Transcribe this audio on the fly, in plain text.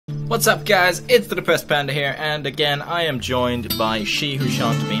What's up, guys? It's the Depressed Panda here, and again, I am joined by she who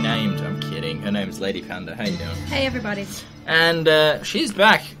shan't be named. I'm kidding. Her name's Lady Panda. How you doing? Hey, everybody. And she's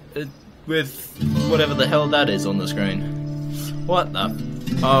back with whatever the hell that is on the screen. What the?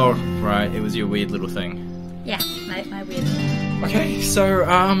 Oh, right. It was your weird little thing. Yeah, my weird. Okay, so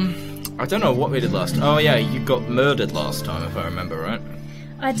I don't know what we did last. Oh yeah, you got murdered last time, if I remember right.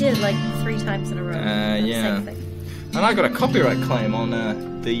 I did like 3 times in a row. Yeah. Same thing. And I got a copyright claim on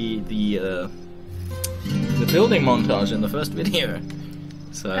the building montage in the first video.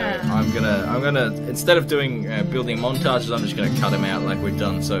 So I'm gonna instead of doing building montages, I'm just gonna cut him out like we've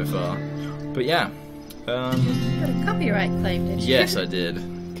done so far. But yeah. You got a copyright claim, did you? Yes, I did,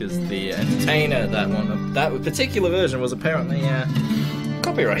 because the entertainer that particular version was apparently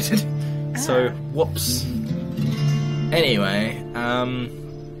copyrighted. So whoops. Anyway,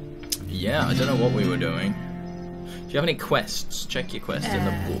 yeah, I don't know what we were doing. Do you have any quests? Check your quest in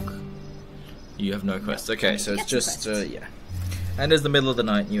the book. You have no quests. Okay, so it's just, yeah. And it's the middle of the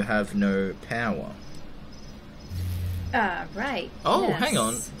night and you have no power. Right. Oh, yes. hang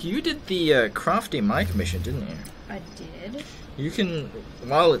on. You did the crafty mic mission, didn't you? I did. You can,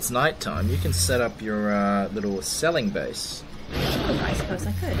 while it's nighttime, you can set up your little selling base. Oh, I suppose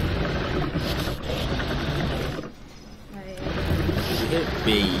I could. Hit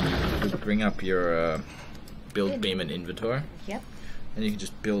B, you bring up your build beam and inventory. Yep. And you can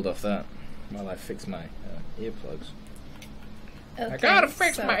just build off that while I fix my earplugs. Okay, I gotta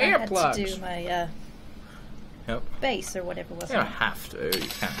fix my earplugs. I had to do my Yep. base or whatever was You don't have to, you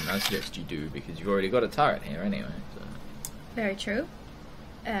can. I suggest you do because you've already got a turret here anyway. So. Very true.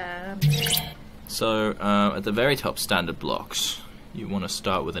 So, at the very top, standard blocks, you want to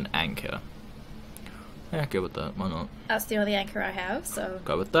start with an anchor. Yeah, go with that, why not? That's the only anchor I have, so...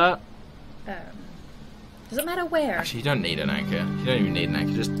 Go with that. Does it matter where? Actually, you don't need an anchor. You don't even need an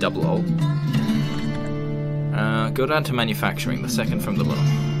anchor, just double Alt. Go down to manufacturing, the second from the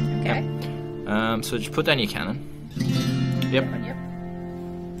bottom. Okay. Yep. So just put down your cannon. Yep. Yep.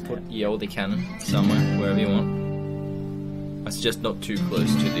 Put your oldie cannon somewhere, wherever you want. I suggest not too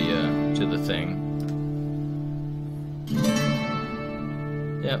close to the thing.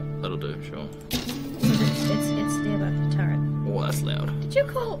 Yep, that'll do, sure. It's near the turret. Oh, that's loud.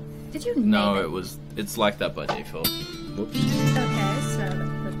 Did you name No, it? it's like that by default. Whoops. Okay, so...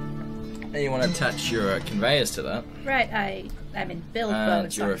 And you want to attach your conveyors to that. Right, I'm in build mode.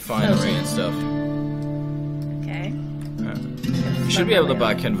 And your refinery and stuff. Okay. You should be able to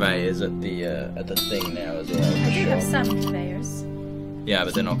buy conveyors at the thing now as well. I do have some conveyors. Yeah,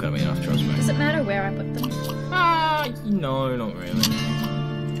 but they're not going to be enough, trust me. Does it matter where I put them? No, not really.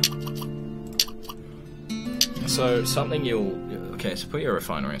 So something okay, so put your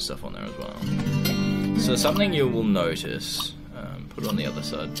refinery and stuff on there as well. So something you will notice, put it on the other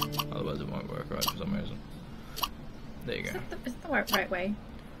side, otherwise it won't work right for some reason. There you go. Is that the right way?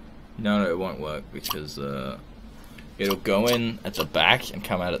 No, it won't work because it'll go in at the back and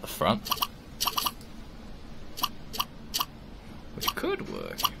come out at the front. Which could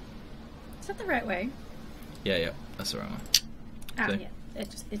work. Is that the right way? Yeah, that's the right one. Ah, See? yeah.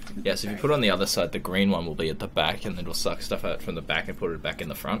 It didn't. Yeah, so if you put it on the other side, the green one will be at the back, and then it'll suck stuff out from the back and put it back in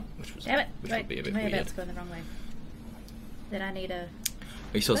the front, which would be a bit Maybe weird. that's going the wrong way. Then I need a...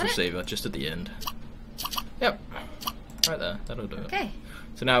 Resource receiver, just at the end. Yep. Right there, that'll do it. Okay.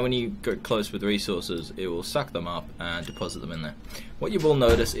 So now when you go close with resources, it will suck them up and deposit them in there. What you will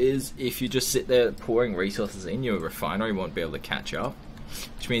notice is if you just sit there pouring resources in, your refinery won't be able to catch up.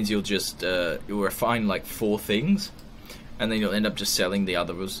 Which means you'll just you'll refine like 4 things, and then you'll end up just selling the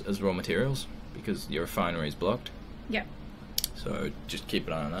others as raw materials because your refinery is blocked. Yep. So just keep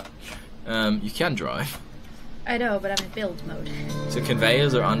an eye on that. You can drive. I know, but I'm in build mode. So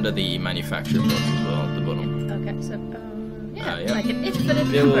conveyors are under the manufacturer blocks as well at the bottom. Okay, so yeah, yeah. like an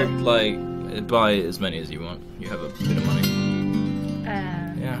infinite Build number. like buy as many as you want. You have a bit of money.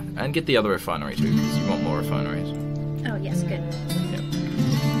 Yeah, and get the other refinery too because you want more refineries. Oh yes, good. Yep.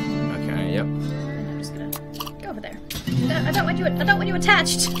 Okay. Yep. And I'm just gonna go over there. I don't want you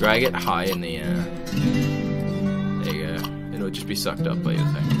attached. Drag it high in the air. There you go. It'll just be sucked up by your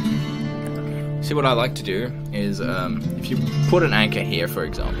thing. See, what I like to do is, if you put an anchor here, for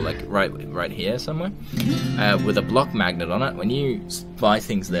example, like right here somewhere, with a block magnet on it, when you buy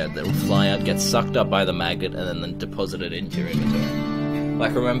things there, they'll fly out, get sucked up by the magnet, and then deposited into your inventory.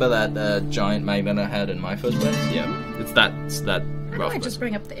 Like, remember that giant magnet I had in my first place? Yeah, it's that How do I just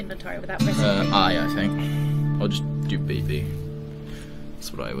bring up the inventory without pressing I think. I'll just do BB.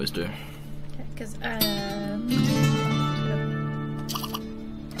 That's what I always do. Okay, because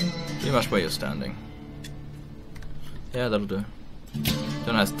Pretty much where you're standing. Yeah, that'll do.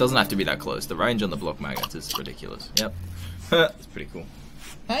 Doesn't have to be that close. The range on the block magnets is ridiculous. Yep. It's pretty cool.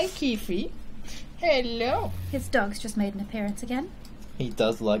 Hi, Keefy. Hello. His dog's just made an appearance again. He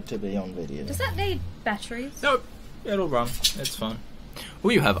does like to be on video. Does that need batteries? Nope. It'll run. It's fine. Oh,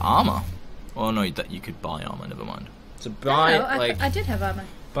 you have armor. Oh no, that you could buy armor. Never mind. So buy I did have armor.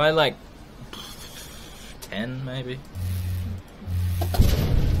 Buy like 10 maybe.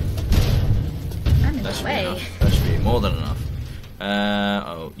 I'm in That the should be way. enough. That should be more than enough.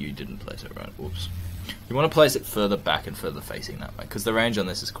 Oh, you didn't place it right. Whoops. You want to place it further back and further facing that way because the range on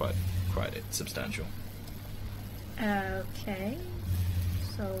this is quite substantial. Okay.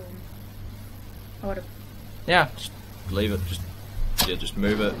 So, I would have. Yeah, just leave it. Just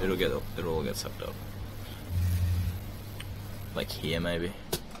move it. It'll all get sucked up. Like here, maybe.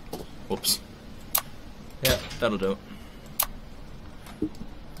 Whoops. Yeah, that'll do it.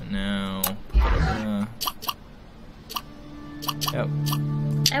 And now, put it there. Yep.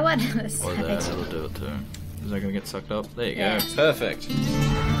 I want this. Or there, that'll do it too. Is that gonna get sucked up? There you Yeah. go. Perfect.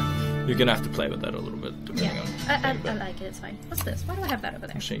 You're gonna have to play with that a little bit, depending Yeah, on. I like it. It's fine. What's this? Why do I have that over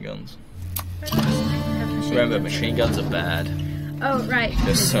there? Machine guns. Why do I have machine Remember, guns? machine guns are bad. Oh right.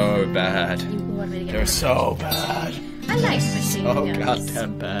 They're so bad. You want me to get They're rid of so bad. I like machine Oh guns.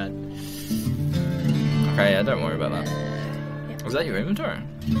 goddamn bad. Okay, yeah, don't worry about that. Yeah. Was that your inventory?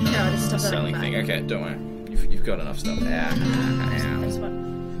 No, this is The stuff that I selling can thing. buy. Okay, don't worry. You've got enough stuff. Yeah. This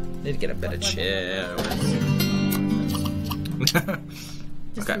one. Need to get a better chair. Just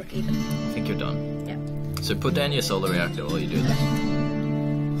Okay. look even. I think you're done. Yeah. So put down your solar reactor while you do this. I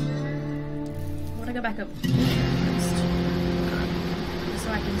want to go back up first.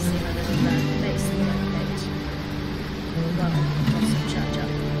 So I can see whether the base will also charge up.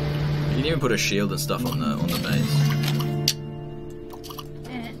 You can even put a shield and stuff on the base.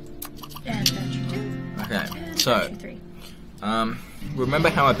 And battery 2. Okay, And so battery 3. remember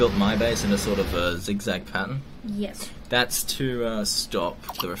how I built my base in a sort of a zigzag pattern? Yes. That's to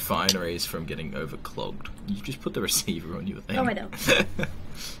stop the refineries from getting overclogged. You just put the receiver on your thing. Oh, I know.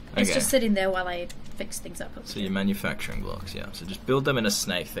 It's just sitting there while I fix things up. So your manufacturing blocks, yeah. So just build them in a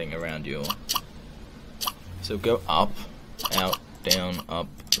snake thing around your... So go up, out, down, up,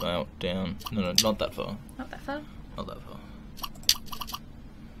 out, down. No, not that far. Not that far. Not that far.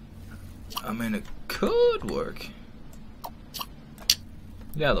 I mean, it could work.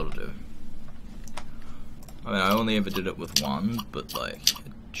 Yeah, that'll do. I mean, I only ever did it with one, but, like,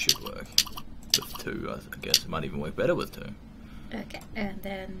 it should work. With two, I guess. It might even work better with two. Okay, and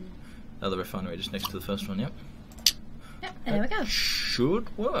then... Another refinery just next to the first one, yep. Yep, and there we go.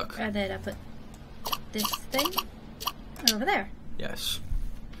 Should work. And then I put this thing over there. Yes.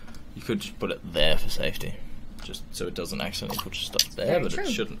 You could just put it there for safety. Just so it doesn't accidentally put your stuff there, Very but true. it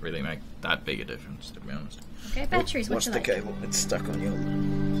shouldn't really make that big a difference, to be honest. Okay, batteries, what What's you the like? cable? It's stuck on your...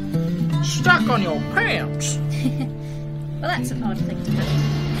 Stuck on your pants! Well, that's an odd thing to do.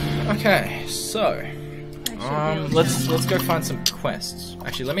 Okay, so... I should be able let's go find some quests.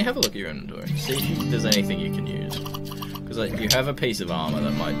 Actually, let me have a look at your inventory. See if there's anything you can use. Because you have a piece of armor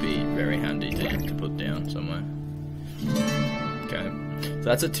that might be very handy to put down somewhere. Okay. So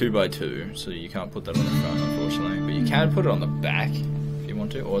that's a 2x2, so you can't put that on the front, unfortunately. But you can put it on the back if you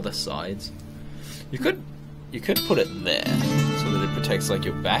want to, or the sides. You could put it there so that it protects like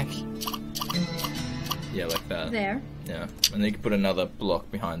your back. Yeah, like that. There. Yeah, and then you could put another block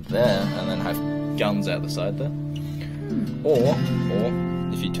behind there, and then have guns out the side there. Or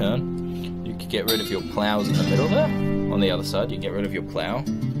if you turn, you could get rid of your plows in the middle there. On the other side, you can get rid of your plow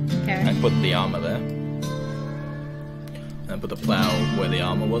Okay. and put the armor there, and put the plow where the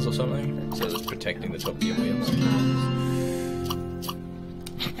armor was or something, so it's protecting the top of your wheels.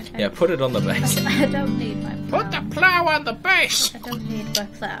 Okay. Yeah, put it on the base. I don't need my plow. Put the plow on the base. I don't need my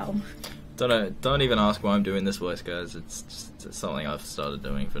plow. Don't even ask why I'm doing this voice, guys. It's just something I've started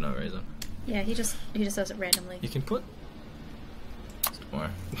doing for no reason. Yeah, he just does it randomly. You can put. Don't worry.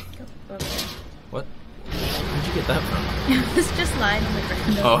 Go over there. What? Where'd you get that from? It was just lying on the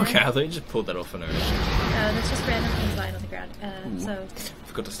ground. Oh, over okay. there. I thought you just pulled that off for no reason. That's just random things lying on the ground. So,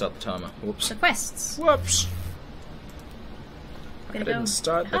 Forgot to start the timer. Whoops. the quests. Whoops. We're gonna didn't go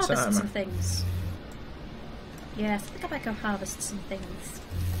start the harvest timer. some things. Yes, I think I might go harvest some things.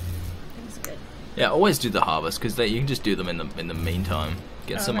 Things are good. Yeah, always do the harvest because you can just do them in the meantime.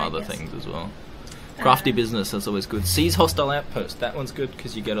 Get Oh, some right, other yes. things as well. Crafty business, that's always good. Seize hostile outpost. That one's good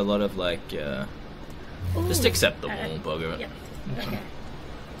because you get a lot of like. Just Ooh. accept them all, bugger it. Yep. Okay.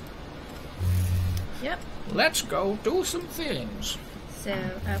 Yep. Let's go do some things. So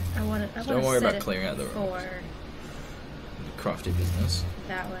I want to. Don't worry about clearing out the room. for Crafty business.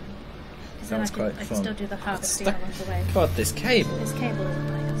 that one. Because That then was I quite can fun. still do the harvesting along the way. God, this cable. This cable isn't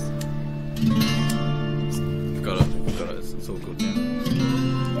nice. Got it. It's all good now.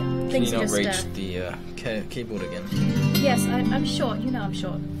 Can Things you not just, reach the keyboard again? Yes, I'm short. You know I'm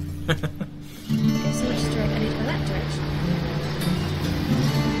short. Okay, so which direction? I need to go that direction.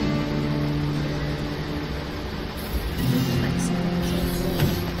 Thanks.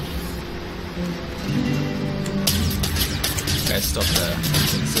 Okay, stop there.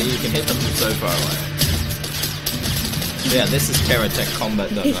 See, you can hit them from so far away. Yeah, this is Terra Tech Combat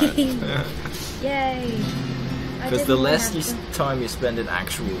done right. Yay! Because the less time you spend in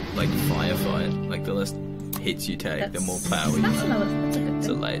actual like firefight, like the less hits you take, the more power you That's have. another. That's a good It's a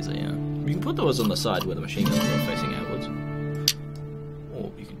thing. laser, yeah. You can put those on the side where the machine guns are facing outwards.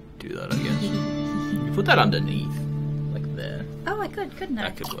 Or you can do that, I guess. You put that underneath, like there. Oh, I could, couldn't I?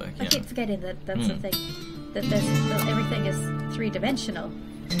 That could work, I yeah. keep forgetting that that's the thing. That everything is three-dimensional.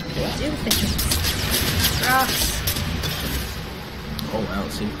 They do things. Rocks. Oh wow,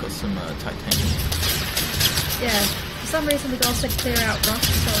 so you've got some titanium. Yeah. For some reason, we also clear out rocks,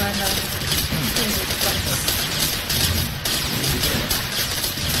 so I'm doing these blocks.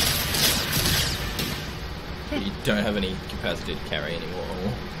 You don't have any capacity to carry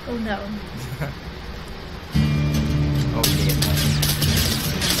anymore. Oh no. Oh, you get that.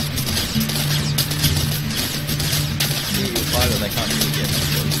 You apply that they can't really get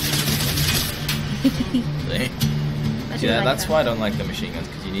that. See? Yeah, that's why I don't like the machine guns,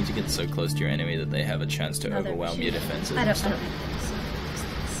 because you need to get so close to your enemy that they have a chance to overwhelm your defenses. I don't and think stuff.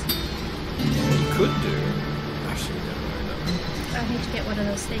 so. What you could do... Actually, don't worry about that. I need to get one of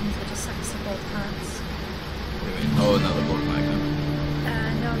those things that just sucks up all the parts. What do you mean? Oh, another block magnet.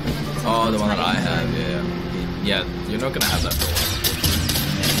 No, the one that's Oh, the one that I tiny. have, yeah. Yeah, you're not going to have that for a while.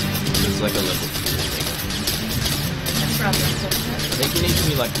 It's like a level 4 thing. That's probably important. I think you need to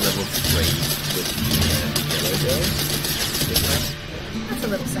be like level 3 with the yellow girls. That's a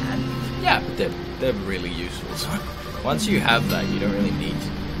little sad. Yeah, but they're really useful. So once you have that, you don't really need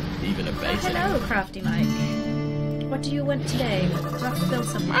even a base Hello, anymore. Crafty Mike. What do you want today? Do I have to build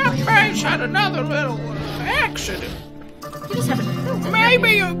something? My base had another little accident. You just haven't built it.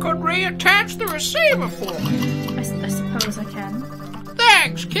 Maybe you could reattach the receiver for me. I suppose I can.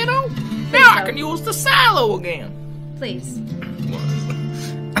 Thanks, kiddo. Now I can use the silo again. Please.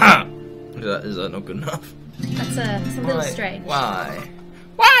 Is that not good enough? It's a little strange. Why?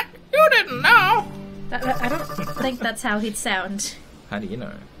 What? You didn't know? I don't think that's how he'd sound. How do you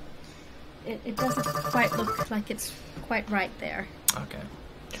know? It doesn't quite look like it's quite right there. Okay.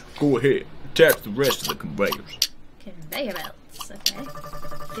 Go ahead. Attach the rest of the conveyors. Conveyor belts, okay.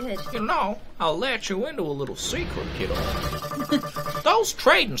 Good. You know, I'll let you into a little secret, kiddo. Those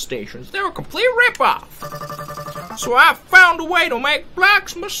trading stations, they're a complete rip-off. So I found a way to make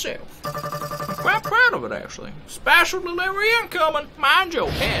blocks myself. I'm quite proud of it, actually. Special delivery incoming. Mind your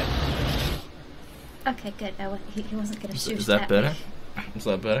head. Okay, good. No, he wasn't going to shoot Is that at better? me. Is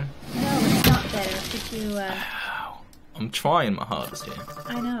that better? No, it's not better. If you, I'm trying my hardest here.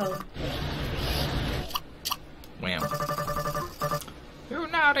 I know. Wow. You're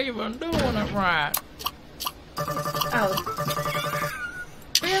not even doing it right. Oh.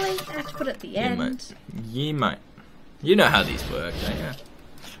 Really? I have to put it at the Yeah, end? mate. Yeah, mate. You know how these work, don't you?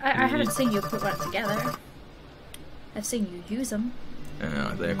 I haven't seen you put one together. I've seen you use them.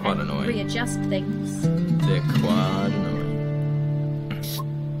 Yeah, they're quite and annoying. readjust things. They're quite annoying.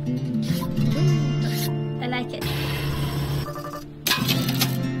 I like it.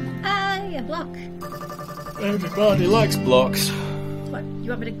 A block. Everybody likes blocks. What? You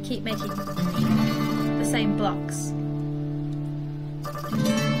want me to keep making the same blocks?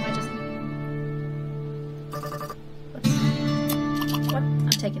 I just... What? I'm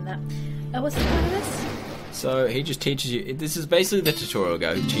taking that. What's the point of this? So he just teaches you. This is basically the tutorial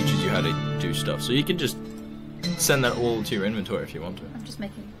guy who teaches you how to do stuff. So you can just send that all to your inventory if you want to. I'm just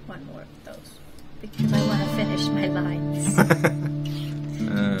making one more of those because I want to finish my lines.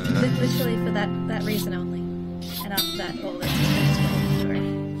 Literally for that reason only. And after that, all this is my inventory.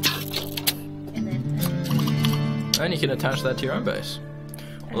 And then. And you can attach that to your own base.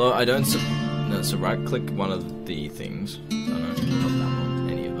 Although I don't. No, so right click one of the things. Oh no, not that one.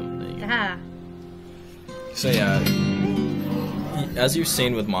 Any of them. There you go. Ah. So yeah, as you've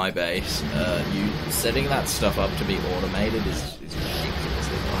seen with my base, you setting that stuff up to be automated is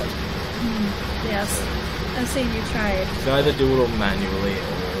ridiculously hard. Yes. I've seen you try it. You can either do it all manually,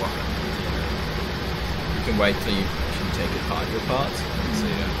 or you can wait till you can take apart your parts, so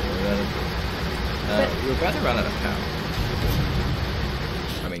you don't worry about it. You're about to run out of power.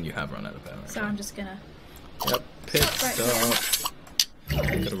 I mean, you have run out of power. So I'm just gonna. Yep, pit Stop right stop.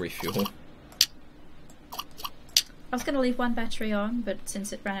 Gotta refuel. I was going to leave one battery on, but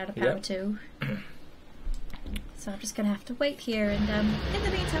since it ran out of power too. So I'm just going to have to wait here, and in the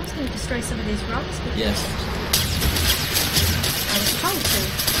meantime I'm just going to destroy some of these rocks. Yes. I was told to.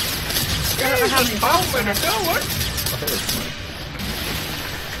 I don't know how many rocks I have.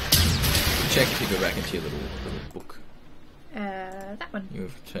 Check if you go back into your little book. That one.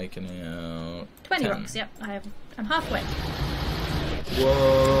 You've taken out 20 10. rocks, yep. I'm halfway.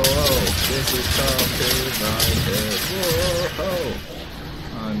 Whoa, this is copyrighted. Whoa,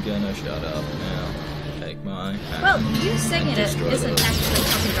 I'm gonna shut up now. Take my hand. Well, you singing it isn't actually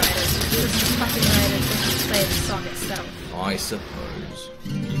copyrighted. It's just copyrighted if you play the song itself. I suppose.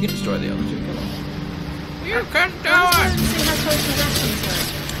 You can destroy the other two, come on. You can do I was it! trying to see how close my batteries were.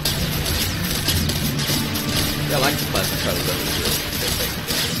 Yeah, I like the plasma cutters over the wheel.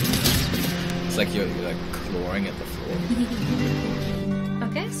 It's like you're like clawing at the floor.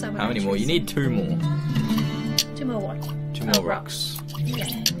 Okay, so How many more? You need 2 more. 2 more what? 2 more rocks. Yeah.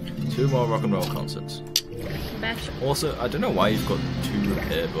 2 more rock and roll concerts. Battery. Also, I don't know why you've got 2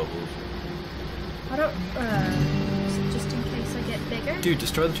 repair bubbles. I don't, just in case I get bigger. Dude,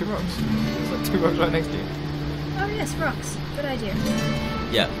 destroy the 2 rocks. There's like 2 rocks right next to you. Oh yes, rocks. Good idea.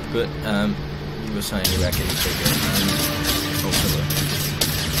 Yeah, but you were saying you reckon it's bigger. Also,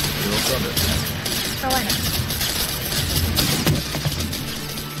 you're also under attack. Oh, I know.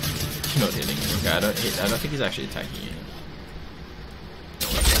 You're not hitting him. Okay, I don't think he's actually attacking you.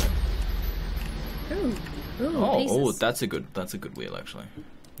 Ooh, Oh, pieces. that's a good wheel actually.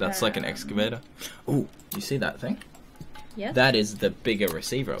 That's like an excavator. Oh, you see that thing? Yeah. That is the bigger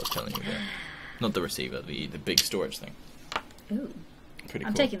receiver I was telling you about. Not the receiver, the big storage thing. Ooh. Pretty cool.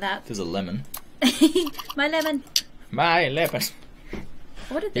 I'm taking that. There's a lemon. My lemon. My lemon.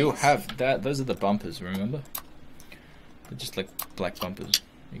 What are these? You have that. Those are the bumpers. Remember? They're just like black bumpers.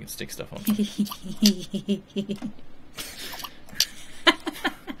 You can stick stuff on.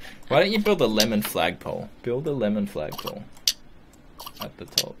 Why don't you build a lemon flagpole? Build a lemon flagpole at the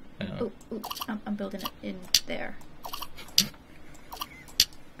top. Yeah. Ooh, I'm building it in there.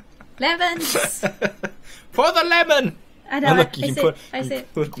 Lemons! For the lemon! I know, Oh, look, you I can see put, it, I see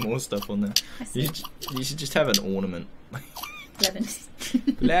it. put more stuff on there. I see You should just have an ornament. Lemons.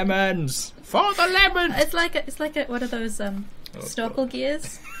 Lemons! For the lemon! It's like a one of those snorkel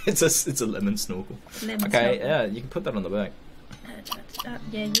gears. It's a lemon snorkel. Lemon Okay, snorkel. yeah, you can put that on the back.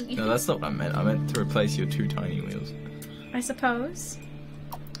 Yeah, you No, that's not what I meant. I meant to replace your 2 tiny wheels. I suppose.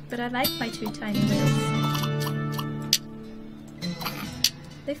 But I like my 2 tiny wheels.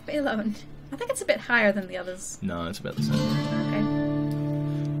 Leave me alone. I think it's a bit higher than the others. No, it's about the same. Okay.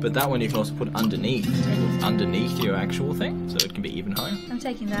 But that one you can also put underneath your actual thing, so it can be even higher. I'm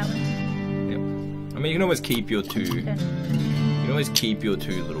taking that one. Yep. I mean, you can always keep your 2. Okay. You can always keep your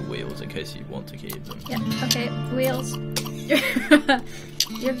 2 little wheels in case you want to keep them. Yeah. Okay. Wheels.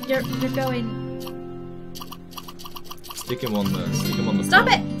 You're going. Stick them on the. Stop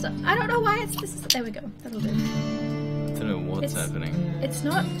pole. it! So, I don't know why it's this. Is, there we go. That'll do. I don't know what's happening. It's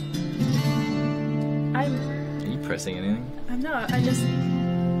not. Are you pressing anything? I'm not. I just.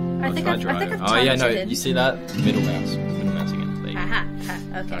 I think I've Oh yeah, no. targeted it. You see that middle mouse again. There you go. Aha.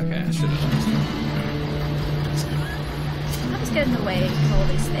 Okay. Okay, I should have. I'm just getting away from all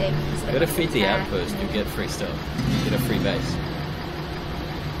these things. You gotta feed the outpost. You get free stuff. You get a free base,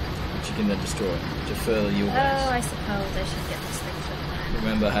 which you can then destroy to further your base. Oh, I suppose I should get this thing from that.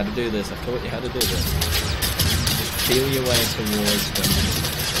 Remember how to do this. I've taught you how to do this. Just feel your way towards them.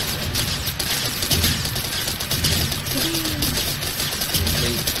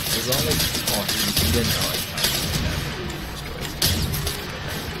 As long as you can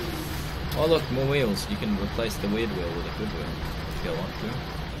Oh look, more wheels. You can replace the weird wheel with a good wheel if you want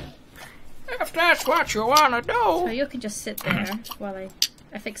to. If that's what you wanna do. So you can just sit there while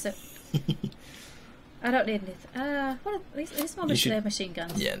I fix it. I don't need anything. What are these ones? should- They're machine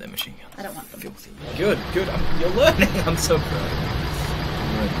guns. Yeah, they're machine guns. I don't want them. Filthy. Good. You're learning. I'm so proud.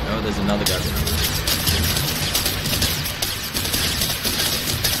 Oh, there's another guy behind you.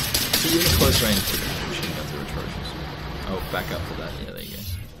 See, you're in close range to the machine guns are atrocious. Oh, back up for that. Yeah, there you go.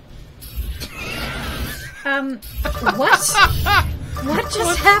 What? What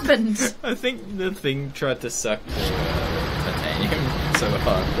just happened? I think the thing tried to suck the titanium so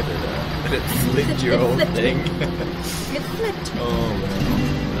hard that it flipped your whole flipped thing. It flipped me. Oh, wow.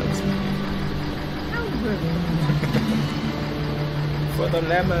 That's How rude. for the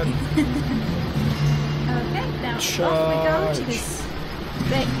lemon. Okay, now off we go Charge. to this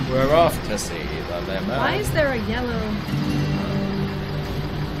thing. We're off to see the lemon. Why is there a yellow?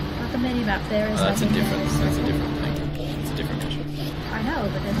 On the mini map there is. That's a like different. yellow That's a circle. different thing. It's a different mission. I know,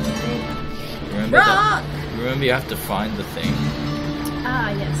 but then they. Remember Rock! Remember, you have to find the thing. Ah,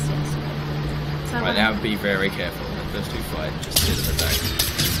 yes. So Right now, be very careful. Like those two fight, just sit in the back.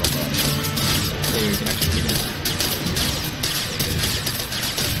 So you can actually hit it.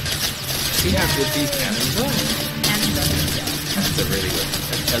 See how good these cannons are? Cannons are really good.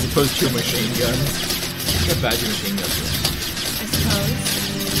 As opposed to your machine guns. Look how bad your machine guns are. I suppose.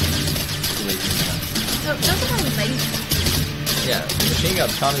 No, those are only lazy. Yeah, the machine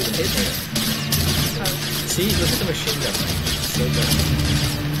guns can't even hit me. See, look at the machine gun range. It's so good.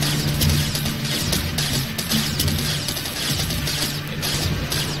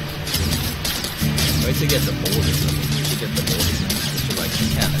 Wait to get the mortars. I think you should get the mortars, which are like the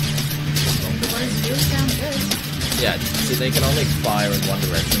cannon. The ones do sound good. Yeah, see, they can only fire in one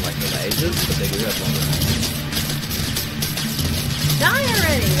direction like the lasers, but they do have longer range. Die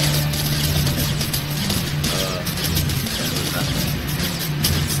already!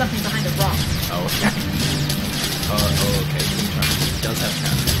 Something behind a rock. Oh, okay. Okay. It does have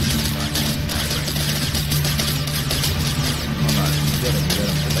cannons. Alright, you got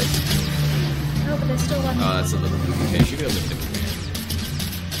the basic. No, but there's still one. Oh, that's a little bit. Okay, you should be able to lift it from here.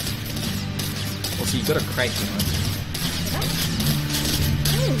 Well, so you got a crate behind you.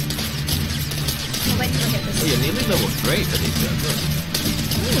 Ooh. I'll wait till I get this. Oh, you're nearly level 3 for these guns.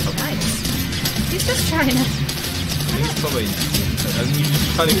 Ooh, nice. He's just trying to. He's probably. I mean, you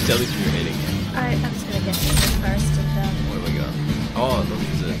can't even tell if you're hitting him. Alright, I'm just gonna get this first and What do we got? Oh, look,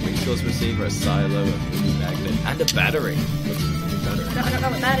 there's a resource receiver, a silo, a mini magnet, and a battery. Look, battery. I don't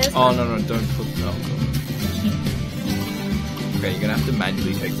know what that is. Oh, no, don't put. Oh, God. Okay, you're gonna have to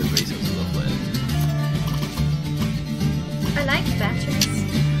manually take the resources off later. I like batteries.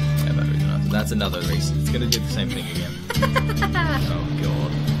 Yeah, batteries are nice. That's another resource. It's gonna do the same thing again. Oh,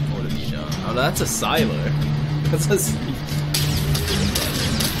 God. What have you done? Oh, that's a silo. That's a.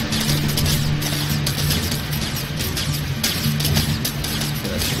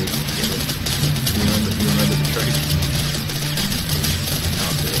 You remember the trick?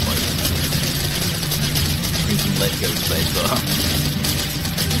 I'll do it like that. You can let go space bar.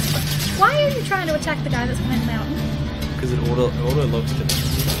 Why are you trying to attack the guy that's behind the mountain? Because it auto looks to me.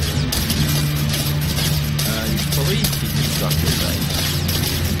 You should probably deconstruct your base.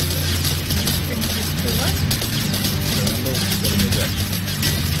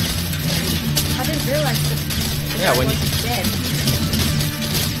 I didn't realize that the Yeah, guy when was dead.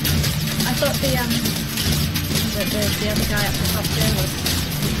 I thought the other guy up the top there was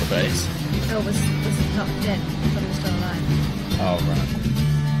the base. was not dead, but he was still alive. Oh, right.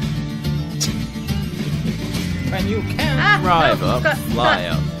 And you can drive up, fly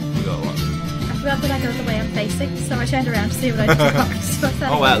up. You got one. I forgot that I go the way I'm facing, so I turned around to see what I dropped. So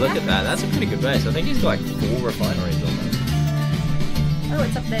Oh wow, look at that. That's a pretty good base. I think he's got like 4 refineries on there. Oh,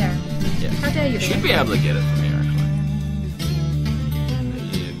 it's up there. Yeah. How dare you? You should be able to get it from here, actually.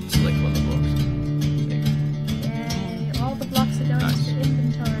 You select one of the blocks. Yay, all the blocks are going to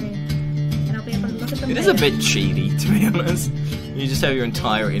inventory. And I'll be able to look at them It is a later. bit cheaty, to be honest. You just have your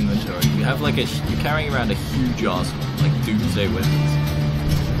entire inventory. You have like you're carrying around a huge arsenal, like doomsday weapons.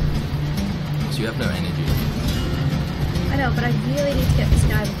 So you have no energy. I know, but I really need to get this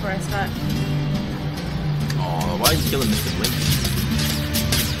guy before I start. Oh, why are you killing Mr. Blinken?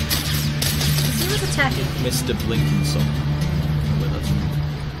 Because he was attacking. Mr. Blinkenson. With us. I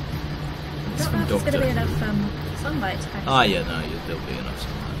It's don't know from if there's going to be Doctor. enough sunlight. Actually. Ah, yeah, no, there'll be enough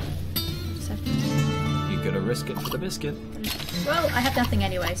sunlight. Just have to- You gotta risk it for the biscuit. Well, I have nothing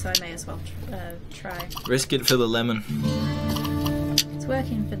anyway, so I may as well try. Risk it for the lemon. It's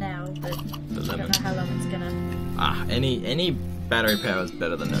working for now, but I lemon. don't know how long it's gonna. Ah, any battery power is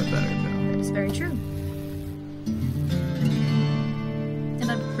better than no battery power. It's very true. And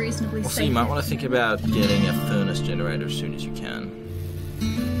I'm reasonably Also, safe. you might want to think about getting a furnace generator as soon as you can.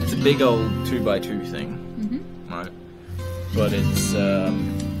 It's a big old 2x2 thing, right? But it's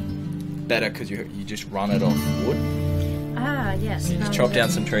better because you just run it off wood. Ah, yes. You just rather chop down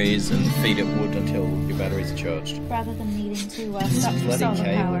than- some trees and feed it wood until your batteries are charged. Rather than needing to stop for Bloody solar power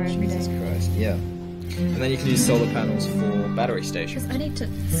cable, every Jesus day. Christ. Yeah. And then you can use solar panels for battery stations. Because I need to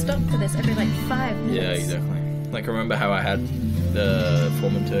stop for this every like 5 minutes. Yeah, exactly. Like, remember how I had the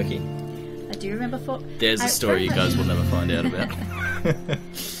Foreman turkey? I do remember There's a story you guys will never find out about.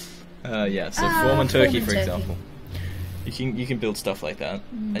 Yeah, so Ah, Foreman turkey, Foreman for turkey. example. You can build stuff like that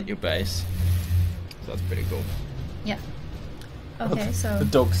at your base. So that's pretty cool. Yeah. Okay, so The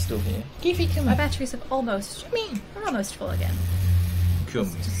dog's still here. Giffy, come my on. batteries have almost. We're almost full again. Come,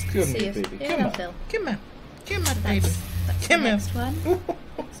 Just come see here, if baby. yeah, Come they'll on. fill. Come on. Come on, So baby. that's Come the here. next one.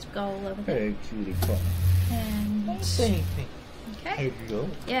 Next goal over there. Hey, cutie pie. And Say anything. okay. There you go.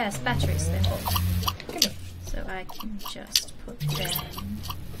 Yes, batteries. They're full. Come on. So I can just put them.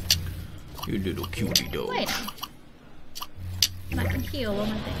 You little cutie dog. Wait. And I can heal all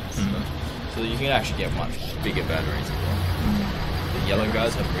my things. So you can actually get much bigger batteries as well. The yellow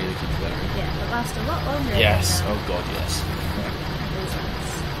guys have really good batteries. Yeah, but last a lot longer. Yes. Than, Oh god, yes. those ones.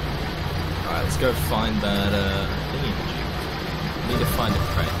 Alright, let's go find that thingy. We need to find a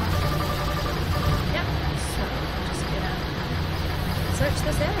crate. Yep. So I'm just gonna search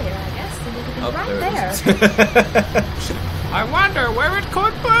this area, I guess. And it'll be Oh, right there it is. I wonder where it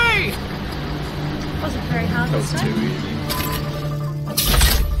could be. Wasn't very hard That this was time. too easy.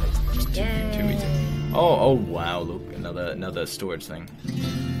 Yay. Too easy. Oh wow! Look, another storage thing,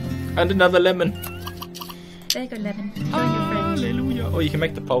 and another lemon. There you go, lemon. Join your friend. Hallelujah! Oh, you can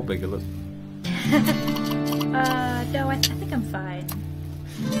make the pole bigger. Look. No, I think I'm fine.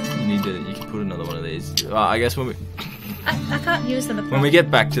 You can put another one of these. I guess when I can't use them. we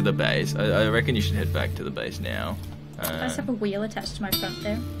get back to the base, I reckon you should head back to the base now. I just have a wheel attached to my front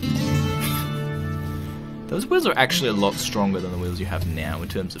there. Those wheels are actually a lot stronger than the wheels you have now in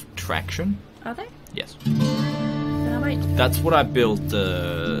terms of traction. Are they? Yes. Then I might. That's what I built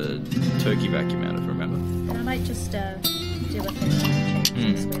the turkey vacuum out of. Remember? Then I might just do a thing,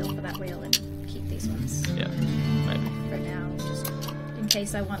 change this wheel for that wheel, and keep these ones Yeah, maybe. for now, just in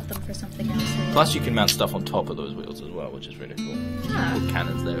case I want them for something else later. Plus, you can mount stuff on top of those wheels as well, which is really cool. Ah. Put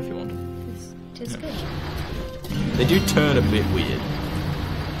cannons there if you want them. Tis good. They do turn a bit weird.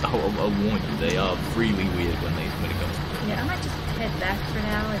 I'll warn you, they are really weird when it comes to Yeah, I might just head back for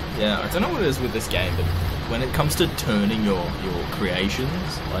now. And Yeah, I don't know what it is with this game, but when it comes to turning your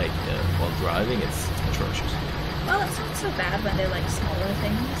creations, like while driving, it's atrocious. Well, it's not so bad when they're like smaller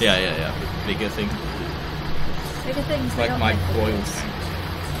things. Yeah. But bigger things. Bigger things. They Like don't my the boiled wheels. tanks.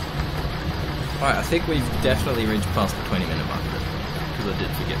 Alright, I think we've definitely reached past the 20-minute mark at this point, because I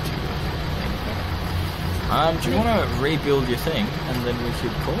did forget to think. Do you want to rebuild your thing, and then we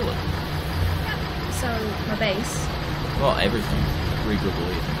could call it? So my base. Well, everything. Rebuild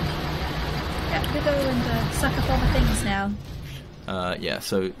all your things. Yeah, we go and suck up all my things now. Yeah,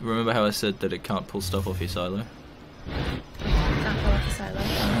 so remember how I said that it can't pull stuff off your silo? Can't pull off the silo.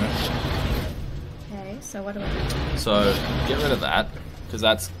 Okay, so what do I do? So, get rid of that, because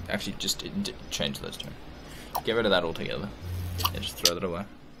that's actually just change those two. Get rid of that altogether. Yeah, just throw that away.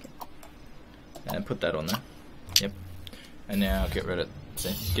 And put that on there. Yep. And now get rid of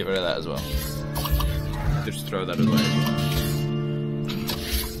that as well. Just throw that away as well.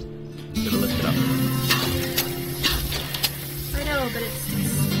 Gotta lift it up. I know, but it's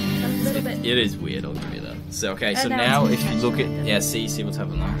a little bit. It is weird, I'll give you that. So okay, so now now it's if you look at see what's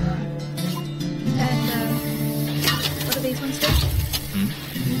happening there. And what do these ones do?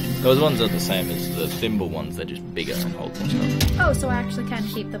 Those ones are the same as the thimble ones, they're just bigger and hold more stuff. Oh, so I actually can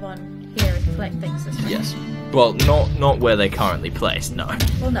keep them on here and collect things this way. Yes. Well, not where they're currently placed, no.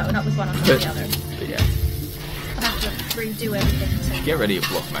 Well, no, not with one on top of the other. But yeah. I'll have to redo everything. So. Get rid of your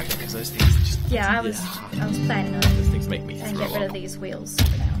block magnet, because those things just... Yeah, I was planning on Those things make me and throw get rid of up. these wheels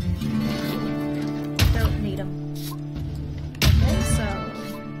for now. Don't need them. Okay, so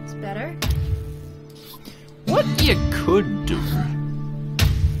it's better. What you could do...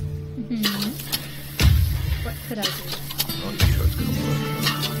 What could I do? I'm not sure it's gonna work.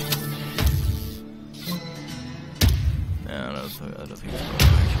 No, I don't think it's gonna work.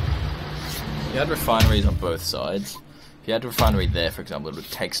 If you had refineries on both sides, if you had a refinery there, for example, it would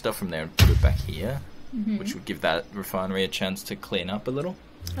take stuff from there and put it back here, which would give that refinery a chance to clean up a little.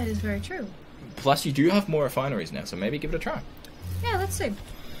 That is very true. Plus, you do have more refineries now, so maybe give it a try. Yeah, let's see.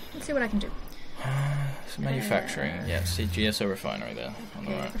 Let's see what I can do. So manufacturing, yeah, see GSO refinery there on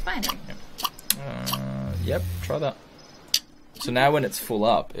the Okay, right. refinery. Yep, try that. So now when it's full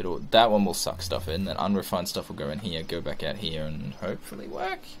up, that one will suck stuff in, then unrefined stuff will go in here, go back out here, and hopefully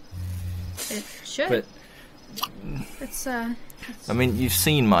work. It should. But It's I mean, you've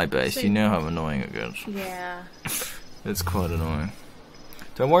seen my base, you know how annoying it gets. yeah. It's quite annoying.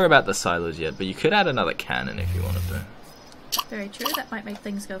 Don't worry about the silos yet, but you could add another cannon if you wanted to. Very true. That might make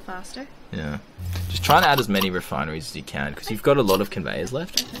things go faster. Yeah. Just try and add as many refineries as you can, because you've got a lot of conveyors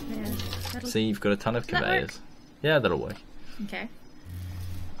left. Yeah. See, you've got a ton of Does that work? conveyors. Yeah, that'll work. Okay.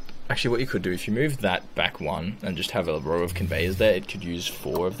 Actually, what you could do, if you move that back one and just have a row of conveyors there, it could use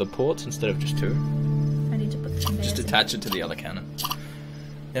 4 of the ports instead of just 2. I need to put the conveyors Just in. attach it to the other cannon.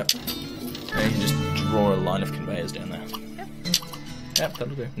 Yep. Now you can just draw a line of conveyors down there. Yep. Yep,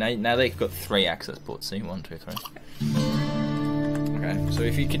 that'll do. Now they've got 3 access ports. See, 1, 2, 3. Okay, so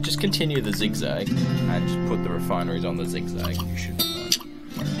if you could just continue the zigzag and just put the refineries on the zigzag, you should be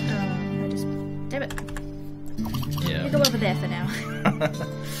fine. I just... Damn it. Yeah. You go over there for now.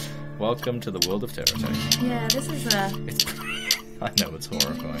 Welcome to the world of Terra. Yeah, this is It's I know it's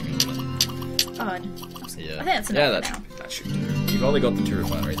horrifying, isn't it? odd. Yeah. I think that's enough that, now. that should do. You've only got the 2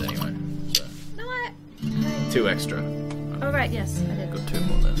 refineries anyway. So. No, I 2 extra. Oh right, yes, I did. Got 2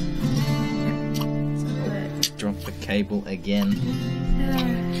 more there. So, Drop the cable again.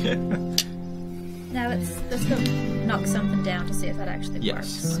 now let's go knock something down to see if that actually Yes,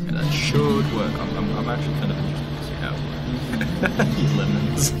 works. okay, that should work. I'm actually kind of interested to see how it works. You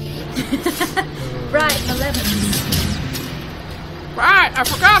lemons. Right, the lemons. Right, I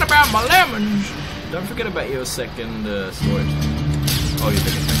forgot about my lemons. Don't forget about your second storage. Oh, your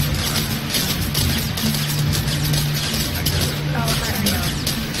biggest thing. Oh, I know.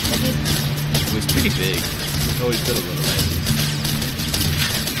 It was pretty big. Oh, he's got a little lady.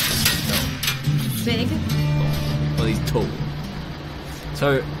 No. Big. Well, he's tall. So,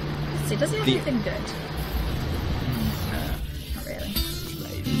 Let's see, does he have The- anything good? Not really.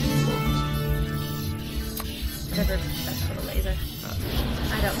 Whatever, that's for the laser.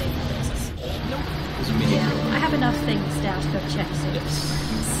 I don't need the lasers. there's a mini Yeah, I have enough things down to go check soon.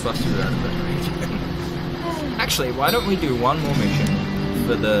 Yes. Bust you around a bit. Actually, why don't we do one more mission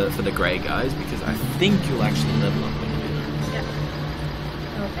for the grey guys? Because I think you'll actually level up when you do that.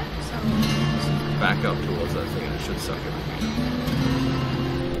 Yeah. Okay, so Back up towards that thing and it should suck everything.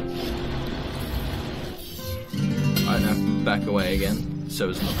 Alright, now back away again, so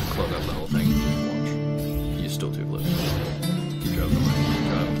as not to clog up the whole thing. Just watch. You're still too close. Keep driving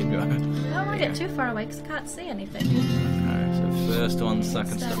away. Keep driving. I don't want to get too far away because I can't see anything. Alright, so first one,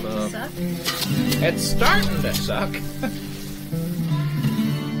 sucking stuff Starting to up. suck. It's starting to suck.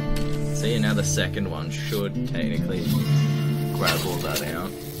 See, now the second one should technically grab all that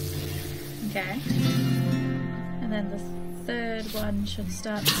out. Okay. And then the third one should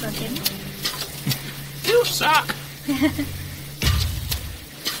start sucking. You suck.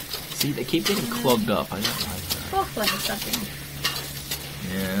 See, they keep getting clogged up. I don't like that. Fourth one is sucking.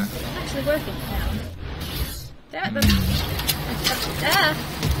 Yeah. It's actually working now. Damn it,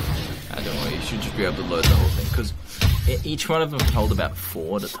 I don't know, you should just be able to load the whole thing, because each one of them can hold about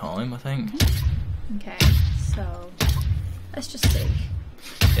 4 at a time, I think. Okay, so let's just see.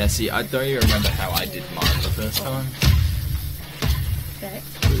 Yeah, see, I don't even remember how I did mine the first time. Okay.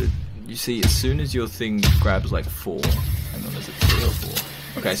 But you see, as soon as your thing grabs like 4, hang on, is it 3 or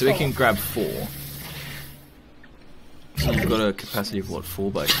 4? Okay, so it can grab 4. So you've got a capacity of what, 4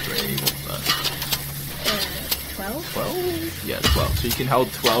 by 3? What's that? 12? 12? Yeah, 12. So you can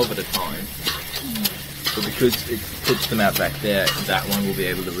hold 12 at a time. But because it puts them out back there, that one will be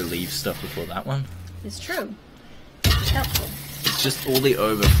able to relieve stuff before that one. It's true. It's helpful. It's just all the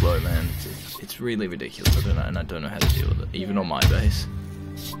overflow, man. It's really ridiculous. I don't know how to deal with it, even on my base.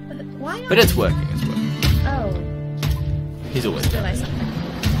 Why? But it's working. It's working. Oh, He's always just done realised it. something.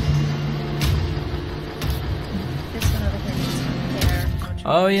 This one over here needs repair.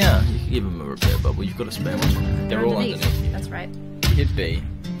 Oh yeah, you can give him a repair bubble. You've got a spare one. They're all underneath you. That's right. Hit B.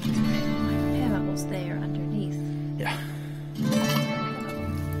 Repair bubbles there underneath. Yeah. You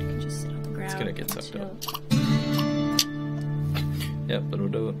can just sit on the ground. gonna get and sucked up. chill. Yep, that'll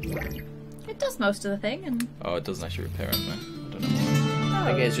do it. It does most of the thing, and Oh, it doesn't actually repair anything. I don't know why.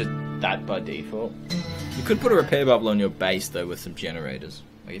 oh, I guess it's just that by default. You could put a repair bubble on your base though with some generators.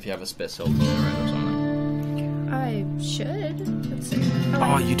 Like if you have a spare solar generator or something. I should. Let's see.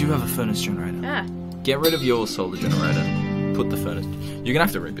 Oh, you do have a furnace generator. Ah, Get rid of your solar generator. Put the furnace. You're gonna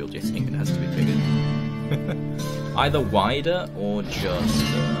have to rebuild your thing. It has to be bigger. Either wider or just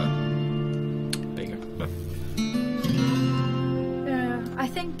bigger. I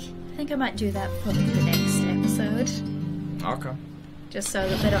think I might do that for the next episode, Okay. just so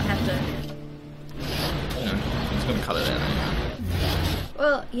that they don't have to. No, I'm just gonna cut it out anyway.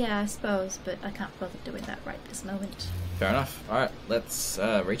 Well, yeah, I suppose, but I can't bother doing that right this moment. Fair enough. Alright, let's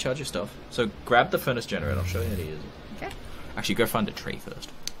recharge your stuff. So grab the furnace generator. I'll show you how to use it. Okay. Actually, go find a tree first.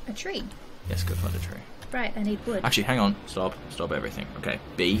 A tree. Yes, go find a tree. Right, I need wood. Actually, hang on. Stop. Stop everything. Okay,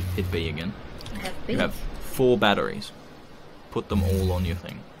 B. Hit B again. I have You beef. have 4 batteries. Put them all on your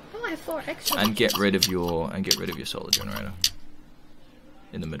thing. Oh, I have 4 extra. And get rid of your solar generator.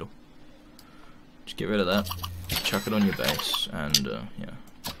 In the middle. Just get rid of that. Chuck it on your base, and yeah.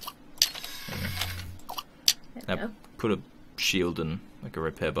 There you go. There we Now go. put a shield and like a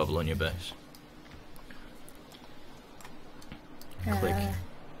repair bubble on your base. Click.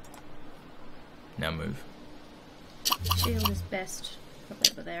 Now move. Shield is best.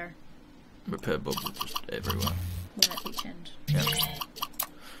 Probably over there. Repair bubble just everywhere. One at each end. Yeah.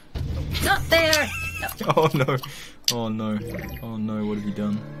 Not there! No. Oh no! Oh no! Oh no! What have you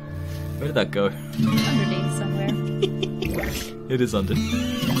done? Where did that go? Underneath somewhere. It is under.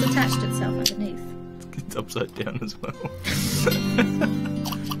 It's attached itself underneath. It's upside down as well.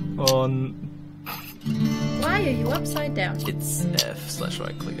 On. Why are you upside down? It's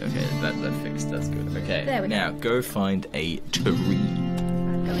F/right click. Okay, that fixed. That's good. Okay, There we go. now go find a tree.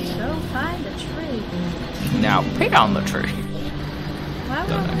 I'm going to go find a tree. Now pick on the tree. Why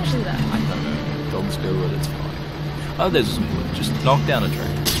would I want to do that? I don't know. Dogs go with it's fine. Oh, there's some wood. Just knock down a tree.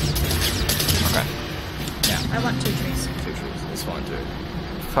 Okay. Now, I want 2 trees. 2 trees. That's fine too.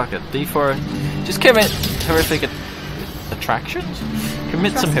 Fuck it. D4. Just commit horrific attractions?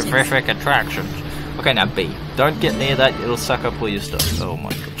 Commit some Atrocities. horrific attractions. Okay, now B. Don't get near that. It'll suck up all your stuff. Oh my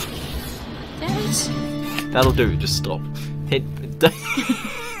god. Damn it. That'll do. Just stop. Hit.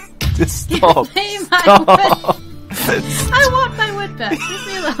 Just stop. Hey, my Stop. wood. I want my wood back. Leave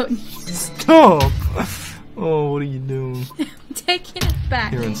me alone. Stop. Oh, what are you doing? I'm taking it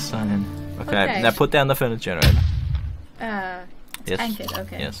back. You're insane. Okay, Okay. now put down the furnace generator. It's Yes. anchored,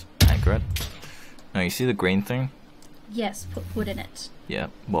 okay. Yes, anchor it. Now you see the green thing? Yes, put wood in it. Yeah.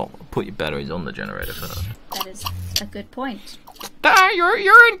 Well, put your batteries on the generator first. That is a good point.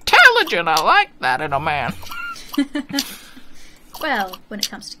 You're intelligent. I like that in a man. Well, when it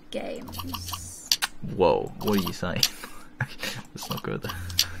comes to games. Whoa, what are you saying? Let's not go there.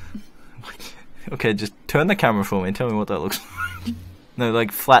 Okay, just turn the camera for me and tell me what that looks like. No,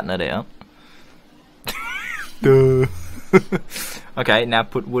 like flatten it out. Duh. Okay, now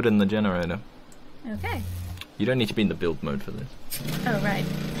put wood in the generator. Okay. You don't need to be in the build mode for this. Oh, right.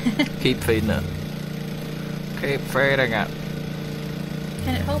 Keep feeding it. Keep feeding it.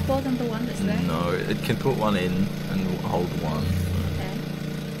 Can it hold more than the one that's there? No, it can put one in and hold one. Okay.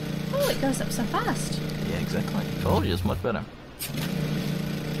 Oh, it goes up so fast. Yeah, exactly. Told you, it's much better.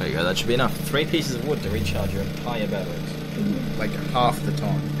 There you go, that should be enough. 3 pieces of wood to recharge your entire batteries. Like half the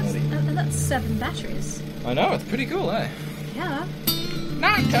time. And that's 7 batteries. I know, it's pretty cool, eh? Yeah.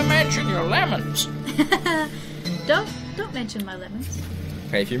 Not to mention your lemons. Don't mention my lemons.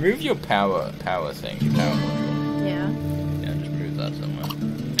 Okay, if you move your power thing, your power module, Yeah. yeah, just move that somewhere.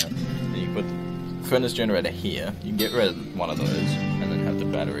 Yeah. Then you put the furnace generator here, you can get rid of one of those, and then have the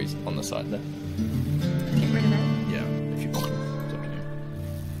batteries on the side there. Get rid of it. Yeah, if you want. It's up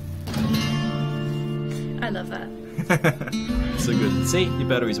to you. I love that. So good. See, your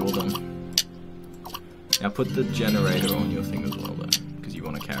battery's all done. Now put the generator on your thing as well, though, because you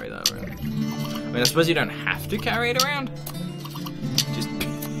want to carry that around. I mean, I suppose you don't have to carry it around. Just.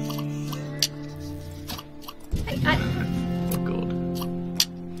 I Oh god.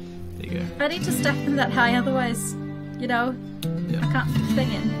 There you go. I need to stack them that high, otherwise, you know, Yeah. I can't fit the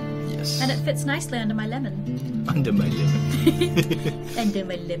thing in. Yes. And it fits nicely under my lemon. Under my lemon. Under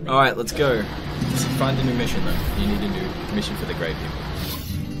my lemon. Alright, let's go. Let's find a new mission, though. You need a new mission for the grey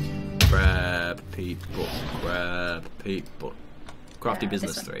people. Grab people. Grab people. Crafty Yeah,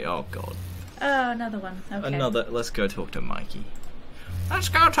 Business this one. 3. Oh god. Oh, another one. Okay. Another. Let's go talk to Mikey. Let's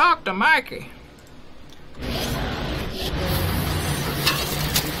go talk to Mikey.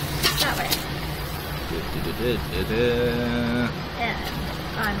 That way. And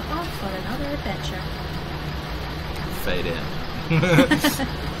I'm off on another adventure. Fade in.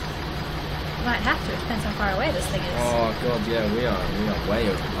 Might have to. It depends how far away this thing is. Oh god, yeah, we are way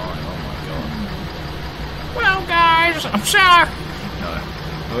over time. Oh my Well, guys, I'm sorry. god.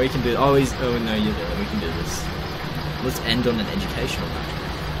 No. Oh, we can do. Oh, he's. Oh no, you're there. We can do this. Let's end on an educational note.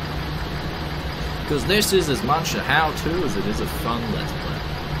 Because this is as much a how-to as it is a fun let's play.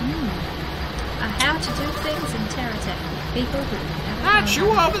 How to do things in Terra Tech. People who never That's know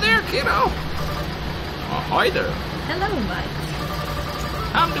you how. over there, kiddo. Oh, hi there. Hello,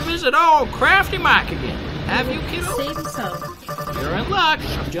 Mike. Come to visit old Crafty Mike again. Have you, kiddo? Seems so. You're in luck.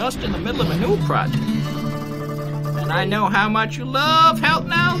 I'm just in the middle of a new project. And I know how much you love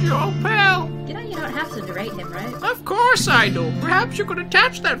helping out your old pal. You know you don't have to narrate him, right? Of course I do. Perhaps you could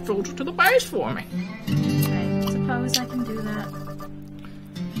attach that filter to the base for me. I suppose I can do that.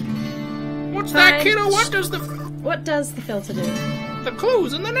 What's that, Fine. kiddo? What does What does the filter do? the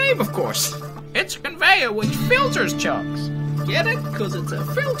clue's in the name, of course. It's a conveyor which filters chunks. Get it? Because it's a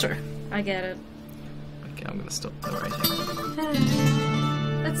filter. I get it. Okay, I'm gonna stop narrating.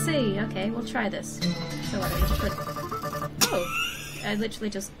 Let's see. Okay, we'll try this. So what? I need to put. Oh, I literally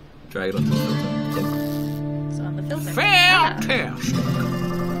just Drag it onto the filter. Yep. so on the filter. Fantastic.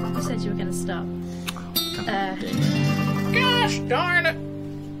 You said you were gonna stop. Dang it. Gosh darn it.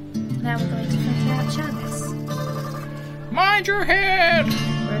 Now we're going to filter out chunks. Mind your head.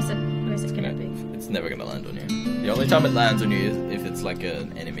 Where is it? Where is it gonna be? It's never gonna land on you. The only time it lands on you is if it's like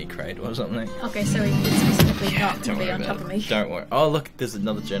an enemy crate or something. Okay, so it's specifically not Don't gonna worry be on about top it. of me. Don't worry. Oh look, there's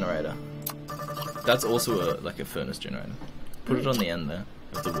another generator. That's also like a furnace generator. Put it on the end there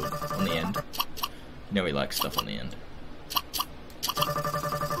of the wood. On the end. You know we like stuff on the end.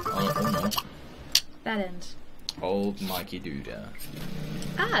 Oh no. That end. Old Mikey Doodah.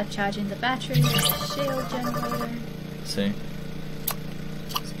 Ah, charging the battery, the shield generator. See?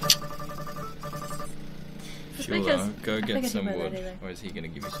 Just Fuel, because go I get figured some you were wood. there. Or is he gonna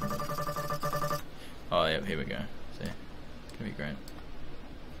give you some wood? Oh yeah, here we go. See? It's gonna be great.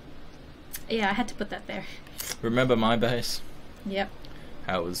 Yeah, I had to put that there. Remember my base? Yep.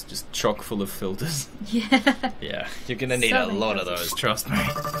 How it was just chock full of filters. Yeah. Yeah, you're gonna need So a many lot of filters. those, trust me.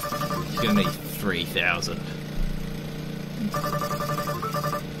 You're gonna need 3,000.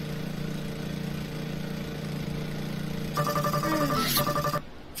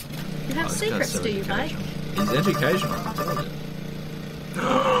 You have secrets, do you, Mike? It's educational, I told you.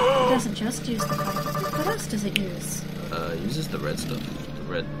 It doesn't just use the pipe. What else does it use? It uses the red stuff. The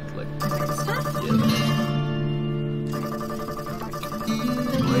red, like, Red stuff? yeah.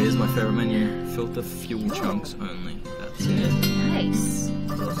 Oh, here's my favorite menu. Filter fuel chunks only. That's it. Nice.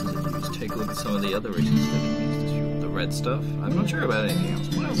 What else does it use? Take a look at some of the other reasons that it uses to fuel. The red stuff. I'm not sure about anything else.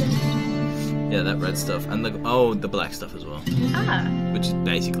 What else? Yeah, that red stuff. And the black stuff as well. Ah. Which is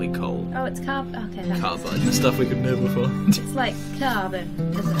basically coal. Oh, it's carb. Okay, that's Carbide. The stuff we could never find. It's like carbon,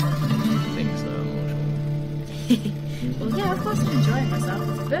 isn't it? I think so, I'm not sure. Well, yeah, of course I'm enjoying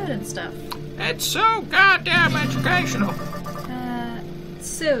myself. It's burning stuff. It's so goddamn educational.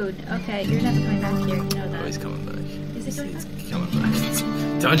 Soon. Okay, you're never coming back here. You know Oh, that. he's coming back. Is he coming He's back? coming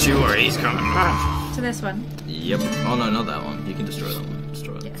back. Don't you worry, he's coming back. To this one. Yep. Oh no, not that one. You can destroy that one.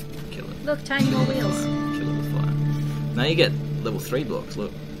 Destroy it. Yeah. Kill it. Look, tiny more wheels. Kill it with fire. Now you get level 3 blocks,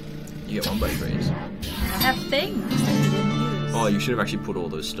 look. You get 1 by 3s. I have things that you didn't use. Oh, you should have actually put all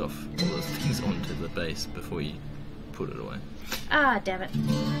those things onto the base before you put it away. Ah, damn it.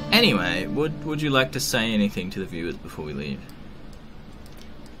 Anyway, would you like to say anything to the viewers before we leave?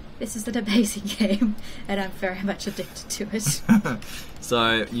 This is the debasing game, and I'm very much addicted to it.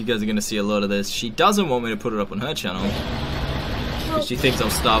 So, you guys are going to see a lot of this. She doesn't want me to put it up on her channel, Well, because she thinks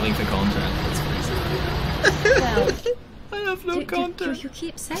I'm starving for content. well I have no content. you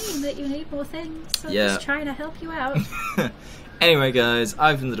keep saying that you need more things, so I'm Yeah. just trying to help you out. Anyway, guys,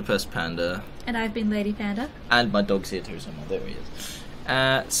 I've been the Depressed Panda, And I've been Lady Panda. and my dog's here too somewhere. There he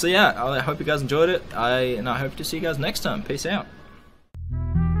is. So yeah, I hope you guys enjoyed it. I hope to see you guys next time. Peace out.